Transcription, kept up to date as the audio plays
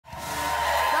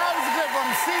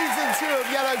Season 2 of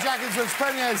Yellowjackets, which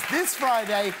premieres this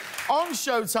Friday on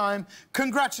Showtime.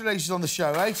 Congratulations on the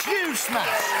show, a huge smash.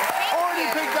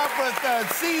 Already picked up for a third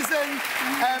season.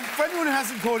 For anyone who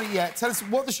hasn't caught it yet, tell us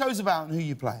what the show's about and who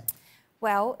you play.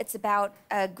 Well, it's about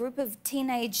a group of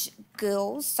teenage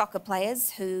girls, soccer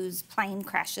players, whose plane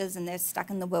crashes and they're stuck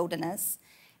in the wilderness.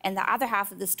 And the other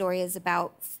half of the story is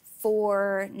about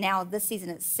now this season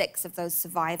it's 6 of those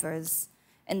survivors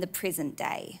in the present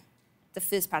day. The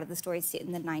first part of the story is set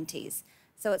in the 90s.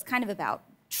 So it's kind of about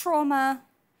trauma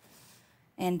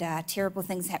and terrible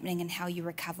things happening and how you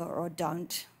recover or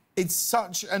don't. It's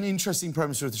such an interesting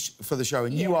premise for the show,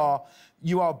 and you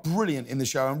are brilliant in the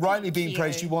show and rightly being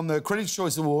praised. You won the Critics'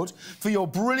 Choice Award for your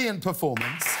brilliant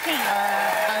performance. And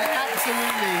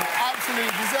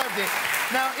absolutely deserved it.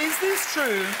 Now, is this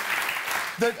true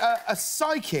that a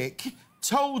psychic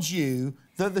told you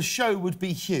that the show would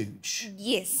be huge?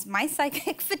 Yes, my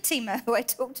psychic Fatima, who I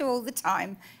talk to all the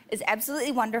time, is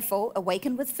absolutely wonderful.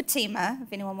 Awaken with Fatima,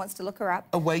 if anyone wants to look her up.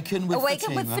 Awaken with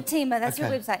Fatima, that's her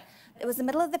website. It was the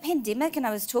middle of the pandemic and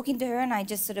I was talking to her and I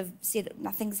just sort of said,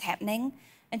 nothing's happening.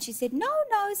 And she said, no,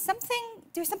 there's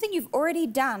something you've already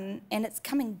done and it's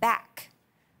coming back.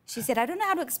 She said, I don't know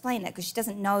how to explain it because she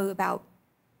doesn't know about,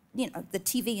 you know, the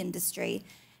TV industry.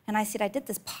 And I said, I did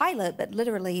this pilot, but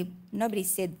literally nobody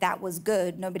said that was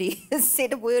good. Nobody has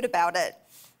said a word about it.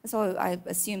 So I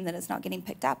assume that it's not getting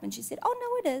picked up. And she said,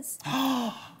 oh, no, it is.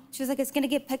 She was like, it's going to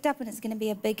get picked up and it's going to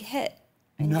be a big hit.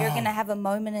 And you're going to have a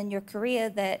moment in your career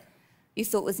that you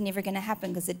thought was never going to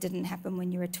happen because it didn't happen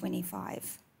when you were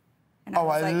 25. And I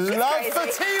was I love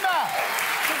Fatima!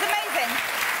 She's amazing.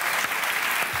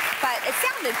 But it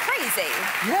sounded crazy.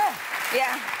 Yeah.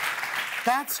 Yeah.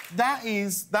 That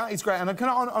is great, and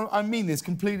I mean this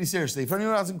completely seriously. For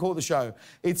anyone who hasn't caught the show,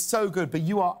 it's so good. But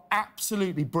you are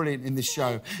absolutely brilliant in this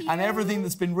show, and everything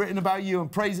that's been written about you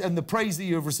and the praise that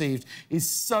you have received is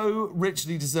so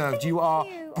richly deserved. You are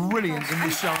brilliant in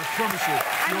this show. I promise you.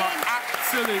 You are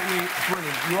absolutely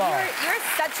brilliant. You are. You're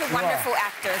such a wonderful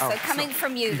actor. So coming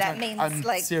from you, that means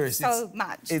like so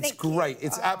much. It's great.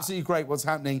 It's absolutely great what's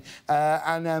happening,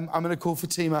 and I'm going to call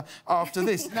Fatima after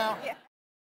this now.